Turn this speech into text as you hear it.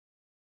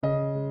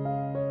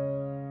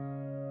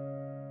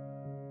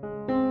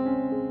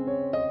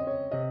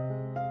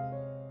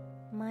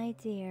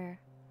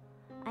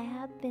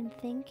been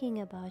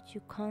thinking about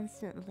you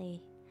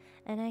constantly,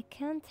 and I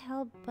can't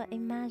help but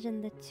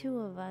imagine the two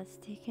of us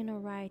taking a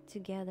ride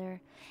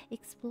together,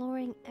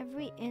 exploring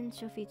every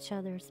inch of each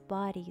other's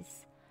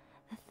bodies.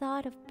 The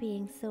thought of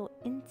being so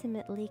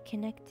intimately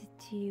connected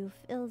to you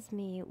fills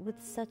me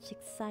with such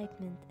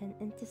excitement and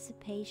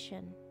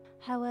anticipation.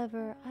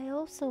 However, I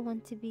also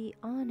want to be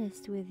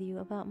honest with you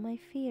about my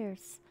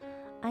fears.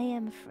 I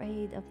am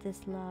afraid of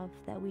this love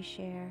that we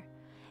share.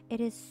 It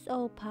is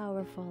so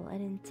powerful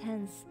and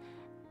intense,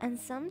 and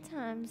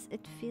sometimes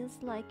it feels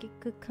like it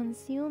could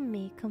consume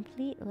me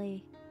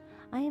completely.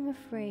 I am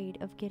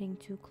afraid of getting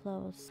too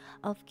close,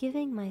 of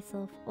giving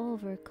myself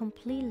over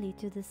completely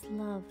to this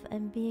love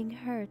and being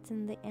hurt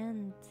in the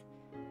end.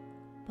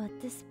 But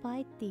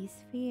despite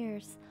these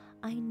fears,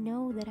 I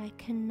know that I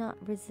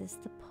cannot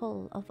resist the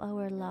pull of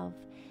our love.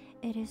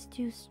 It is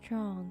too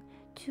strong,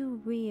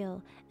 too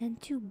real,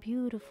 and too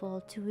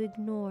beautiful to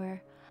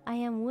ignore. I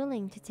am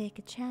willing to take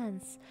a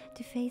chance,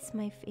 to face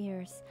my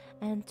fears,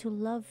 and to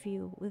love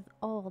you with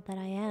all that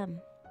I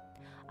am.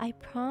 I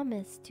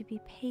promise to be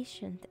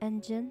patient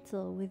and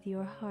gentle with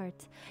your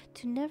heart,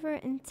 to never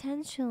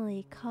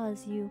intentionally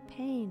cause you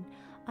pain.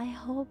 I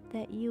hope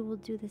that you will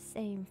do the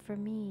same for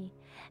me,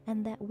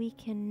 and that we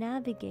can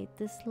navigate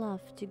this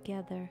love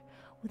together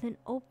with an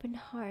open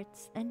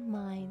hearts and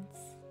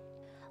minds.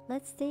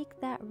 Let's take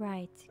that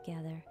ride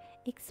together,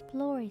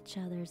 explore each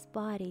other's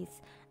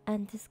bodies,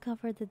 and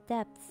discover the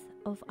depth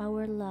of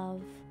our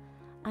love.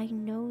 I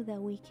know that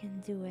we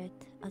can do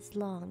it as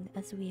long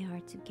as we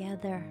are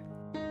together.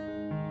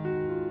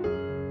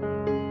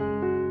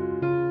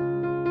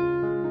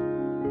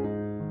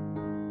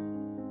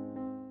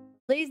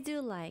 Please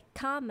do like,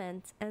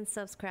 comment, and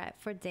subscribe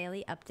for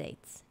daily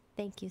updates.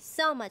 Thank you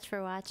so much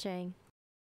for watching.